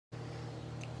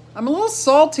I'm a little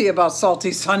salty about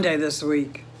Salty Sunday this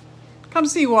week. Come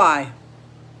see why.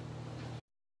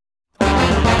 So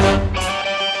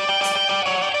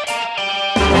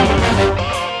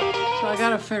I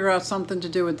gotta figure out something to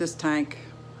do with this tank.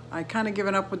 I kind of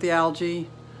given up with the algae.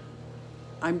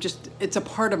 It's a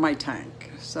part of my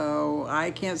tank, so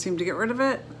I can't seem to get rid of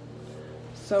it.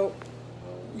 So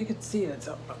you can see it.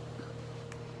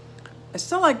 I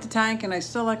still like the tank and I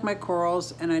still like my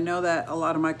corals, and I know that a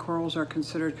lot of my corals are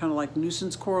considered kind of like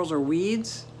nuisance corals or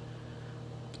weeds,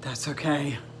 but that's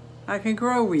okay. I can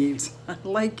grow weeds. I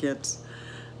like it.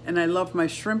 And I love my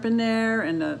shrimp in there,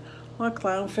 and the little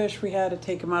clownfish, we had to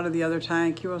take him out of the other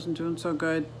tank. He wasn't doing so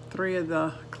good. 3 of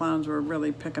the clowns were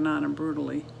really picking on him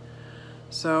brutally.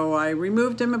 So I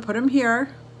removed him and put him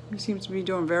here. He seems to be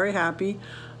doing very happy.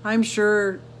 I'm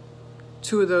sure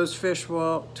 2 of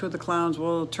the clowns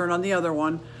will turn on the other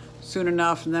one soon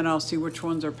enough, and then I'll see which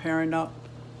ones are pairing up.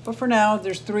 But for now,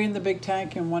 there's 3 in the big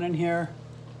tank and 1 in here.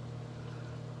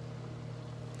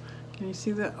 Can you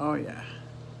see that? Oh yeah.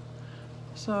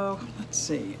 So let's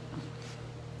see.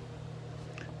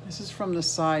 This is from the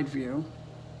side view.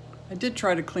 I did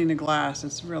try to clean the glass.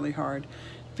 It's really hard.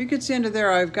 If you could see under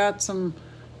there, I've got some,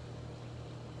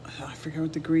 I forget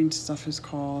what the green stuff is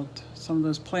called. Some of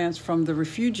those plants from the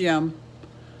refugium.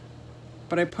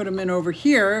 But I put them in over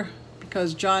here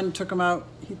because John took them out.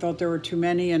 He thought there were too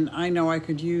many, and I know I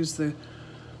could use the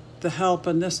help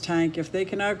in this tank. If they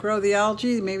can outgrow the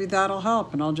algae, maybe that'll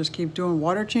help. And I'll just keep doing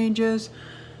water changes.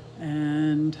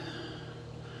 And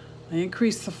I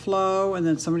increased the flow, and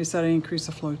then somebody said I increased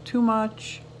the flow too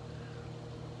much.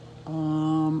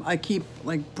 I keep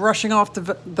like brushing off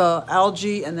the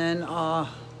algae, and then I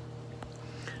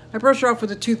brush it off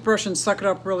with a toothbrush and suck it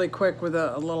up really quick with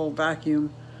a little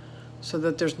vacuum, so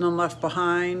that there's none left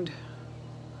behind.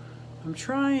 I'm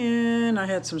trying. I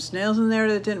had some snails in there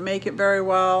that didn't make it very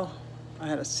well. I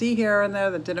had a sea hare in there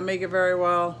that didn't make it very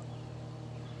well.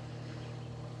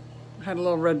 I had a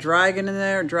little red dragon in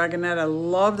there, dragonette. I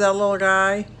love that little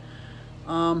guy.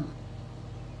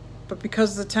 But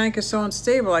because the tank is so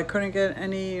unstable, I couldn't get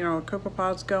any,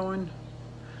 copepods going.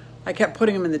 I kept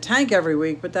putting them in the tank every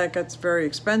week, but that gets very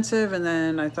expensive. And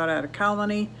then I thought I had a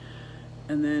colony.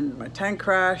 And then my tank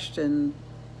crashed, and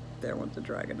there went the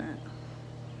dragonette.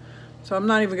 So I'm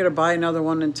not even going to buy another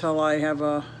one until I have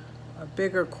a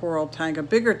bigger coral tank, a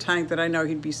bigger tank that I know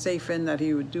he'd be safe in, that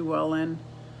he would do well in.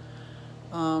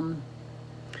 And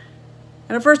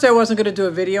at first I wasn't going to do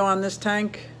a video on this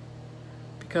tank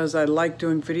because I like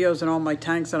doing videos in all my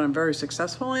tanks that I'm very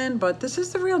successful in, but this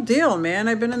is the real deal, man.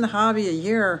 I've been in the hobby a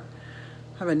year.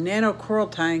 I have a nano coral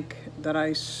tank that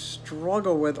I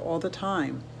struggle with all the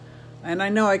time. And I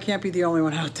know I can't be the only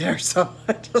one out there, so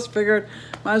I just figured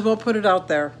might as well put it out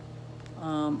there.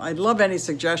 I'd love any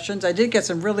suggestions. I did get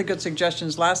some really good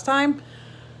suggestions last time,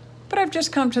 but I've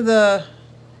just come to the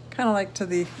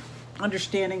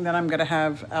understanding that I'm going to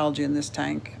have algae in this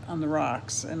tank on the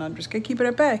rocks, and I'm just going to keep it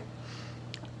at bay.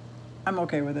 I'm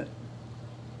okay with it.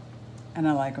 And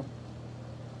I like them.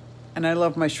 And I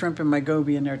love my shrimp and my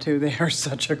goby in there too. They are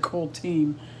such a cool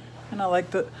team. And I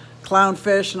like the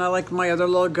clownfish, and I like my other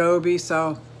little goby,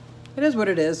 so it is what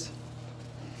it is.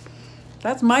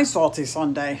 That's my Salty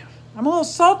Sunday. I'm a little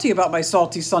salty about my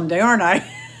Salty Sunday, aren't I?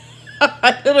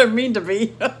 I didn't mean to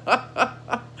be.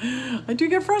 I do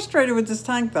get frustrated with this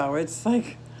tank though. It's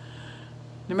like,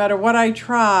 no matter what I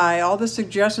try, all the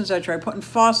suggestions I try, putting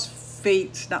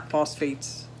phosphate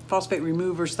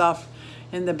remover stuff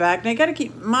in the back. And I gotta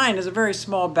keep, mine is a very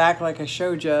small back like I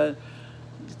showed you.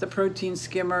 The protein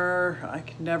skimmer, I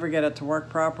can never get it to work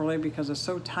properly because it's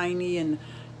so tiny, and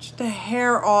just a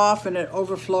hair off and it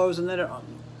overflows, and then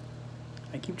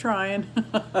I keep trying.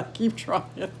 I keep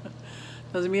trying.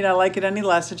 Doesn't mean I like it any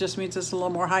less. It just means it's a little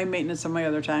more high maintenance than my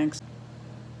other tanks.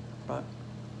 But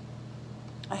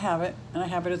I have it, and I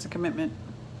have it as a commitment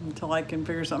until I can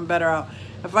figure something better out.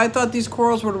 If I thought these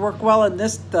corals would work well in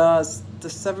this, the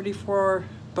 74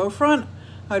 bow front,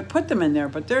 I would put them in there,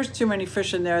 but there's too many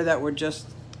fish in there that would just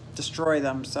destroy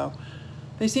them. So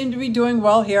they seem to be doing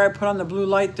well here. I put on the blue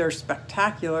light. They're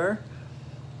spectacular.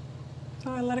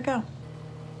 So I let it go.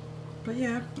 But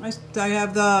yeah, I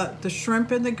have the shrimp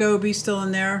and the goby still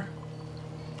in there.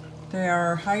 They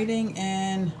are hiding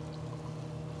in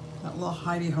that little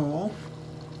hidey hole.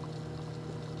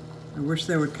 I wish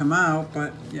they would come out,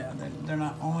 but yeah, they're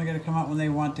not only going to come out when they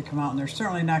want to come out, and they're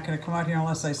certainly not going to come out here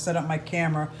unless I set up my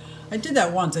camera. I did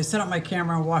that once. I set up my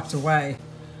camera and walked away,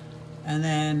 and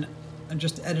then I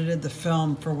just edited the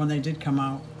film for when they did come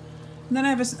out. And then I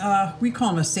have we call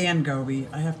him a sand goby.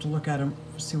 I have to look at him,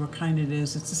 see what kind it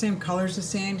is. It's the same color as the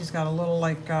sand. He's got a little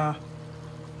like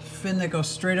fin that goes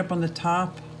straight up on the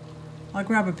top. I'll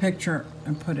grab a picture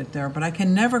and put it there, but I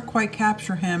can never quite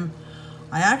capture him.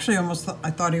 I actually almost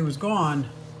I thought he was gone.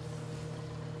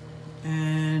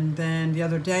 And then the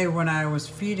other day when I was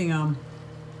feeding him,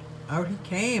 out he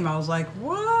came. I was like,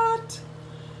 what?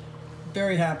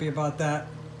 Very happy about that.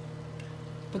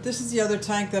 But this is the other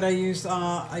tank that I use,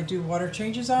 I do water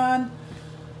changes on.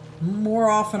 More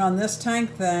often on this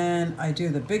tank than I do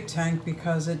the big tank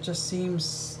because it just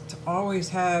seems to always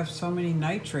have so many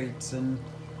nitrates and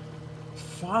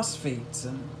phosphates,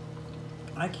 and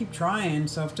I keep trying.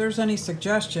 So if there's any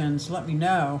suggestions, let me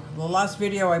know. The last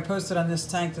video I posted on this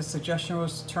tank, the suggestion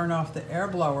was to turn off the air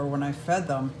blower when I fed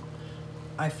them.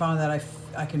 I found that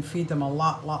I can feed them a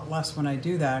lot less when I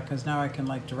do that, because now I can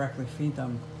like directly feed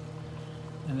them,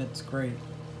 and it's great.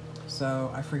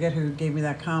 So I forget who gave me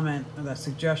that comment or that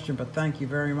suggestion, but thank you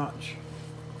very much.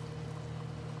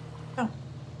 Oh,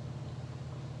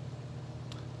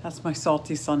 that's my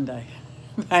salty Sunday.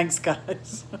 Thanks,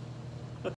 guys.